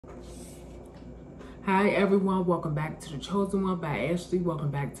Hi everyone, welcome back to The Chosen One by Ashley.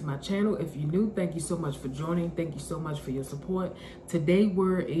 Welcome back to my channel. If you're new, thank you so much for joining. Thank you so much for your support. Today's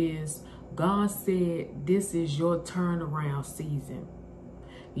word is, God said this is your turnaround season.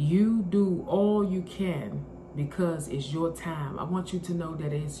 You do all you can because it's your time. I want you to know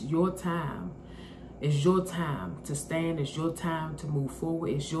that it's your time. It's your time to stand. It's your time to move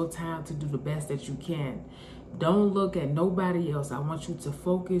forward. It's your time to do the best that you can. Don't look at nobody else. I want you to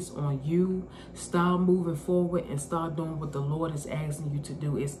focus on you. Start moving forward and start doing what the Lord is asking you to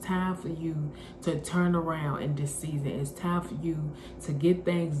do. It's time for you to turn around in this season. It's time for you to get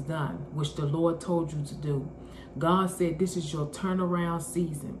things done, which the Lord told you to do. God said this is your turnaround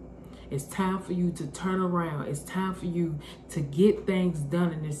season. It's time for you to turn around. It's time for you to get things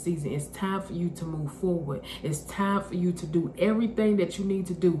done in this season. It's time for you to move forward. It's time for you to do everything that you need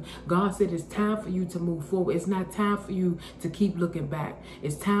to do. God said it's time for you to move forward. It's not time for you to keep looking back.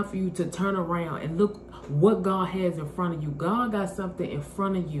 It's time for you to turn around and look what God has in front of you. God got something in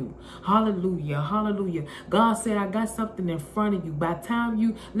front of you. Hallelujah. Hallelujah. God said, I got something in front of you. By the time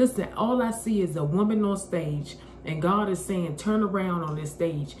you, listen, all I see is a woman on stage. And God is saying, turn around on this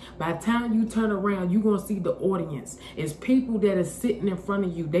stage. By the time you turn around, you're going to see the audience. It's people that are sitting in front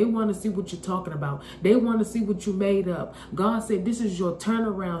of you. They want to see what you're talking about. They want to see what you made up. God said, this is your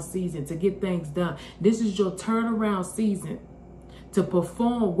turnaround season to get things done. This is your turnaround season to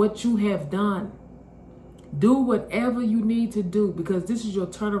perform what you have done. Do whatever you need to do because this is your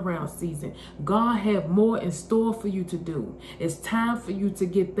turnaround season. God have more in store for you to do. It's time for you to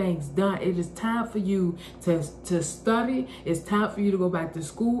get things done. It is time for you to study. It's time for you to go back to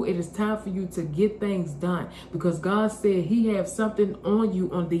school. It is time for you to get things done because God said he has something on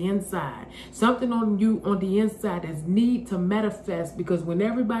you on the inside. Something on you on the inside that's need to manifest because when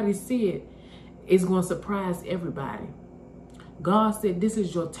everybody see it, it's going to surprise everybody. God said this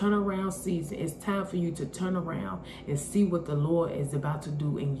is your turnaround season. It's time for you to turn around and see what the Lord is about to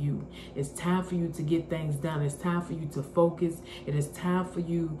do in you. It's time for you to get things done. It's time for you to focus. It is time for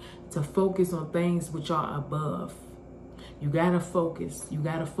you to focus on things which are above. You got to focus. You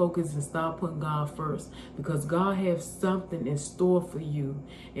got to focus and start putting God first because God has something in store for you.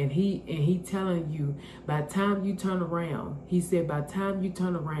 And he telling you by the time you turn around, he said by the time you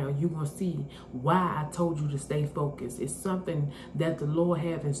turn around, you're going to see why I told you to stay focused. It's something that the Lord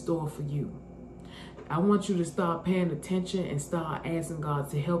have in store for you. I want you to start paying attention and start asking God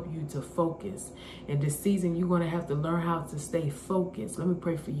to help you to focus. In this season, you're going to have to learn how to stay focused. Let me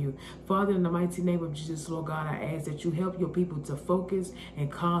pray for you. Father, in the mighty name of Jesus, Lord God, I ask that you help your people to focus and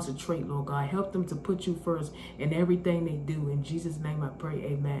concentrate, Lord God. Help them to put you first in everything they do. In Jesus' name I pray,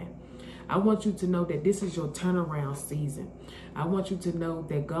 amen. I want you to know that this is your turnaround season. I want you to know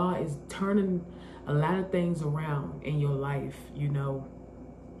that God is turning a lot of things around in your life. You know,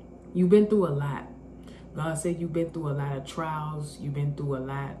 you've been through a lot. God said you've been through a lot of trials. You've been through a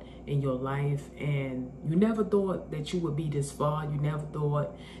lot in your life. And you never thought that you would be this far. You never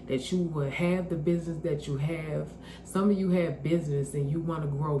thought that you would have the business that you have. Some of you have business and you want to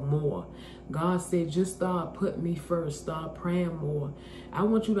grow more. God said, just start putting me first. Start praying more. I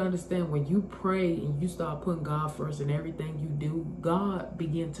want you to understand when you pray and you start putting God first in everything you do, God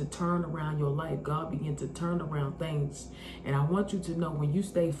begin to turn around your life. God begin to turn around things. And I want you to know when you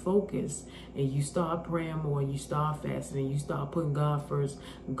stay focused and you start praying more, and you start fasting and you start putting God first,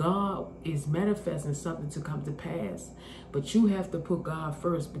 God is manifesting something to come to pass. But you have to put God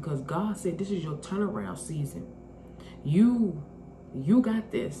first because God said this is your turnaround season. You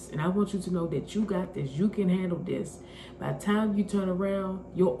got this. And I want you to know that you got this. You can handle this. By the time you turn around,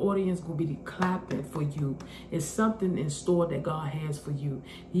 your audience will be clapping for you. It's something in store that God has for you.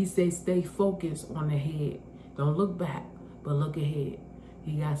 He says stay focused on the head. Don't look back, but look ahead.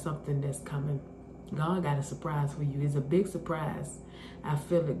 He got something that's coming. God got a surprise for you. It's a big surprise. I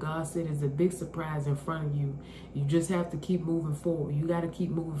feel it. God said it's a big surprise in front of you. You just have to keep moving forward. You got to keep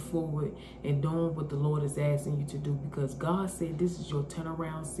moving forward and doing what the Lord is asking you to do because God said this is your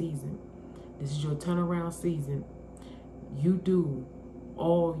turnaround season. This is your turnaround season. You do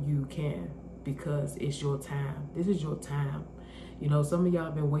all you can because it's your time. This is your time. You know, some of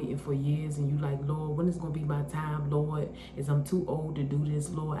y'all been waiting for years and you like, Lord, when is going to be my time? Lord, is I'm too old to do this?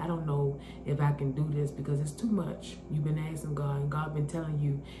 Lord, I don't know if I can do this because it's too much. You've been asking God and God been telling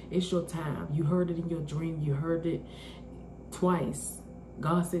you it's your time. You heard it in your dream. You heard it twice.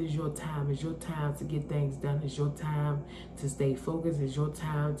 God said it's your time. It's your time to get things done. It's your time to stay focused. It's your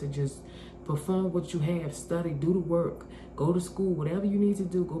time to just perform what you have. Study, do the work, go to school, whatever you need to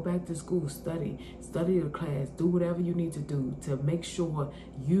do. Go back to school, study the class, do whatever you need to do to make sure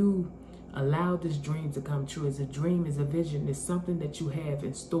you Allow this dream to come true. It's a dream, it's a vision, it's something that you have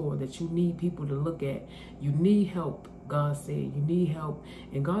in store that you need people to look at. You need help. God said you need help,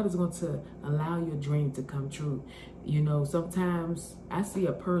 and God is going to allow your dream to come true. You know, sometimes I see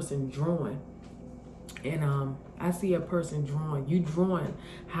a person drawing, and I see a person drawing. You drawing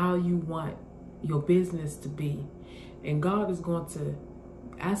how you want your business to be, and God is going to,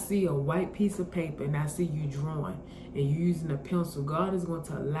 I see a white piece of paper and I see you drawing and you're using a pencil. God is going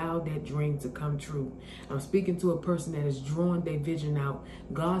to allow that dream to come true. I'm speaking to a person that is drawing their vision out.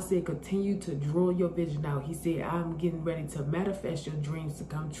 God said, continue to draw your vision out. He said, I'm getting ready to manifest your dreams to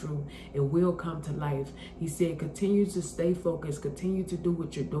come true. It will come to life. He said, continue to stay focused. Continue to do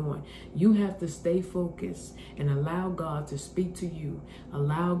what you're doing. You have to stay focused and allow God to speak to you.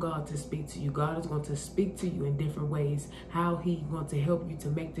 Allow God to speak to you. God is going to speak to you in different ways. How He's going to help you to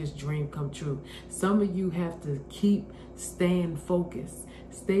make this dream come true. Some of you have to keep staying focused.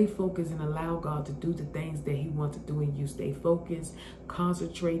 Stay focused and allow God to do the things that He wants to do in you. Stay focused,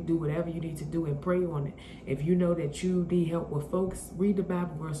 concentrate, do whatever you need to do and pray on it. If you know that you need help with focus, read the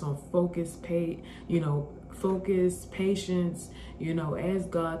Bible verse on focus, focus, patience, ask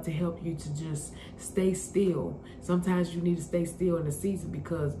God to help you to just stay still. Sometimes you need to stay still in the season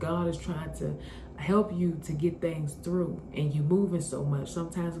because God is trying to help you to get things through, and you moving so much.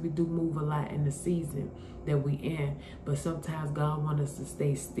 Sometimes we do move a lot in the season that we in, but sometimes God wants us to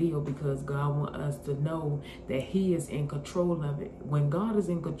stay still because God wants us to know that He is in control of it. When God is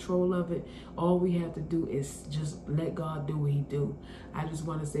in control of it, all we have to do is just let God do what He do. I just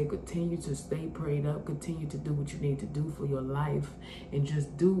want to say, continue to stay prayed up, continue to do what you need to do for your life, and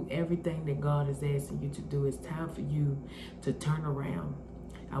just do everything that God is asking you to do. It's time for you to turn around.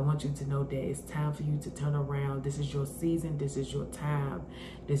 I want you to know that it's time for you to turn around. This is your season. This is your time.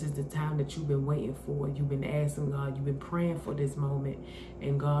 This is the time that you've been waiting for. You've been asking God. You've been praying for this moment.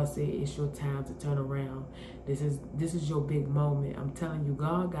 And God said it's your time to turn around. This is your big moment. I'm telling you,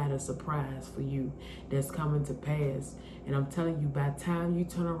 God got a surprise for you that's coming to pass. And I'm telling you, by the time you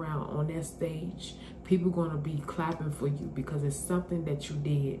turn around on that stage, people are going to be clapping for you because it's something that you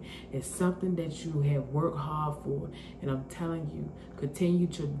did. It's something that you have worked hard for. And I'm telling you, continue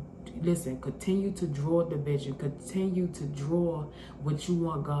to draw the vision. Continue to draw what you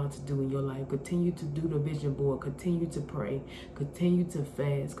want God to do in your life. Continue to do the vision board. Continue to pray. Continue to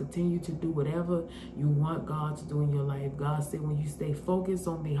fast. Continue to do whatever you want God to do in your life. God said, when you stay focused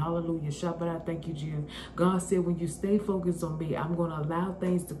on me, hallelujah, Shabbat, I thank you, Jesus. God said, when you stay focused on me, I'm going to allow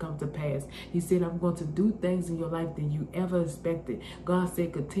things to come to pass. He said, I'm going to do things in your life that you ever expected. God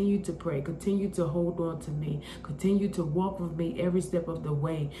said, continue to pray. Continue to hold on to me. Continue to walk with me every step of the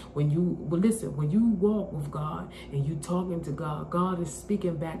way. When you walk with God and you talking to God, God is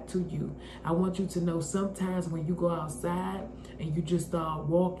speaking back to you. I want you to know sometimes when you go outside and you just start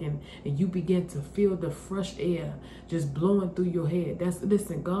walking and you begin to feel the fresh air just blowing through your head.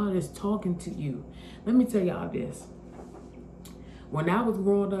 Listen, God is talking to you. Let me tell y'all this. When I was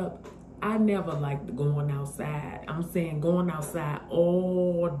growing up, I never liked going outside. I'm saying going outside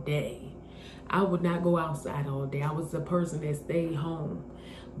all day. I would not go outside all day. I was the person that stayed home.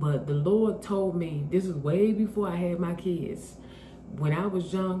 But the Lord told me, this is way before I had my kids. When I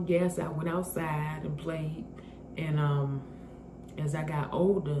was young, yes, I went outside and played. And as I got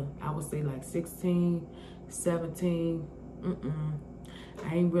older, I would say like 16, 17,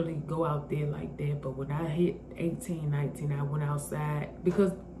 I ain't really go out there like that. But when I hit 18, 19, I went outside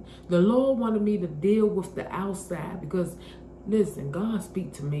because the Lord wanted me to deal with the outside. Because, listen, God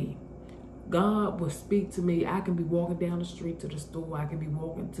speak to me. God will speak to me. I can be walking down the street to the store. I can be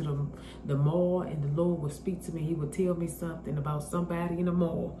walking to the mall, and the Lord will speak to me. He will tell me something about somebody in the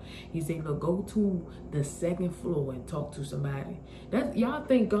mall. He said, look, go to the second floor and talk to somebody. Y'all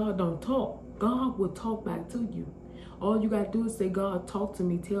think God don't talk. God will talk back to you. All you got to do is say, God, talk to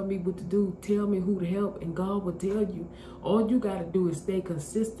me. Tell me what to do. Tell me who to help. And God will tell you. All you got to do is stay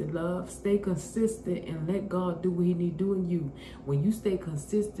consistent, love. Stay consistent and let God do what He need to do in you. When you stay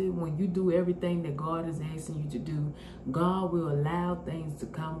consistent, when you do everything that God is asking you to do, God will allow things to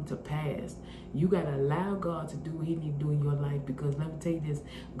come to pass. You got to allow God to do what He need to do in your life. Because let me tell you this.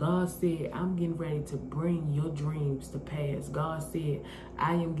 God said, I'm getting ready to bring your dreams to pass. God said,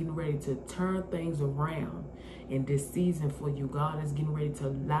 I am getting ready to turn things around. in this season for you. God is getting ready to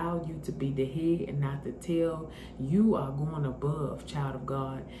allow you to be the head and not the tail. You are going above, child of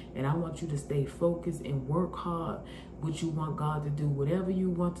God. And I want you to stay focused and work hard what you want God to do. Whatever you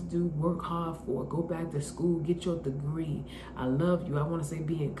want to do, work hard for. Go back to school, get your degree. I love you. I want to say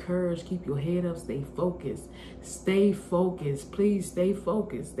be encouraged. Keep your head up. Stay focused. Stay focused. Please stay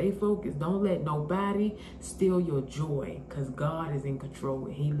focused. Stay focused. Don't let nobody steal your joy, because God is in control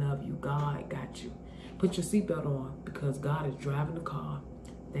and he loves you. God got you. Put your seatbelt on, because God is driving the car.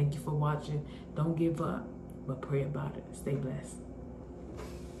 Thank you for watching. Don't give up, but pray about it. Stay blessed.